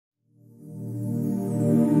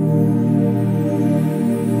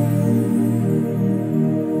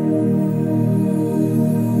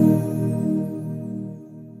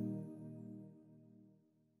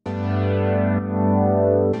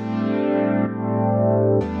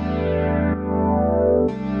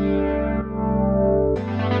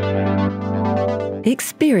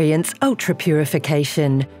Experience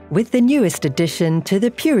ultra-purification with the newest addition to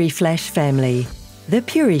the puriFlash family, the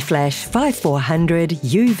puriFlash 5400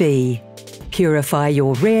 UV. Purify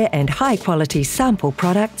your rare and high-quality sample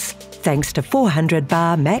products thanks to 400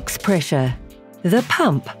 bar max pressure. The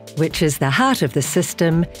pump, which is the heart of the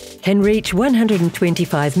system, can reach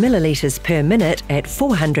 125 millilitres per minute at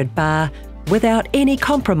 400 bar without any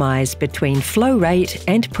compromise between flow rate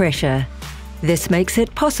and pressure. This makes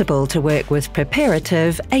it possible to work with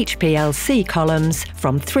preparative HPLC columns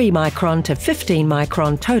from 3 micron to 15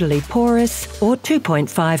 micron totally porous or 2.5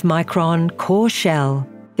 micron core shell.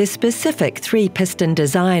 The specific 3-piston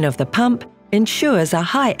design of the pump ensures a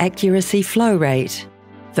high accuracy flow rate.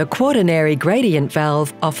 The quaternary gradient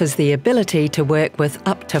valve offers the ability to work with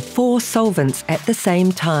up to 4 solvents at the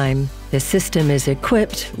same time. The system is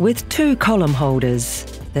equipped with 2 column holders.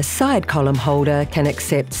 The side column holder can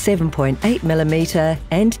accept 7.8mm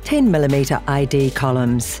and 10mm ID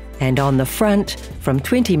columns, and on the front, from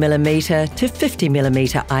 20mm to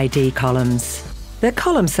 50mm ID columns. The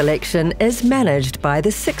column selection is managed by the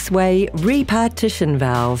 6-way repartition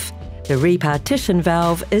valve. The repartition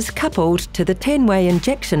valve is coupled to the 10-way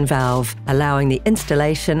injection valve, allowing the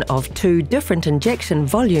installation of 2 different injection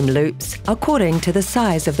volume loops according to the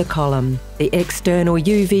size of the column. The external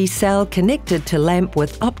UV cell connected to lamp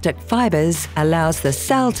with optic fibres allows the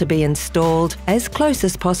cell to be installed as close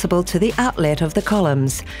as possible to the outlet of the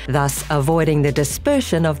columns, thus avoiding the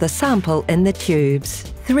dispersion of the sample in the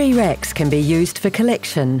tubes. 3 racks can be used for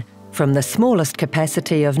collection, from the smallest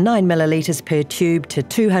capacity of 9 millilitres per tube to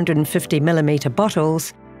 250mm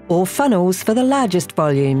bottles, or funnels for the largest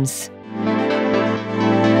volumes.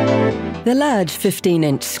 The large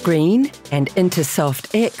 15-inch screen and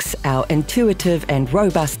Intersoft X, our intuitive and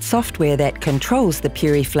robust software that controls the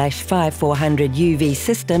puriFlash 5400 UV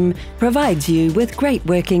system, provides you with great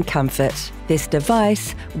working comfort. This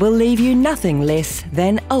device will leave you nothing less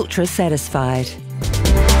than ultra satisfied.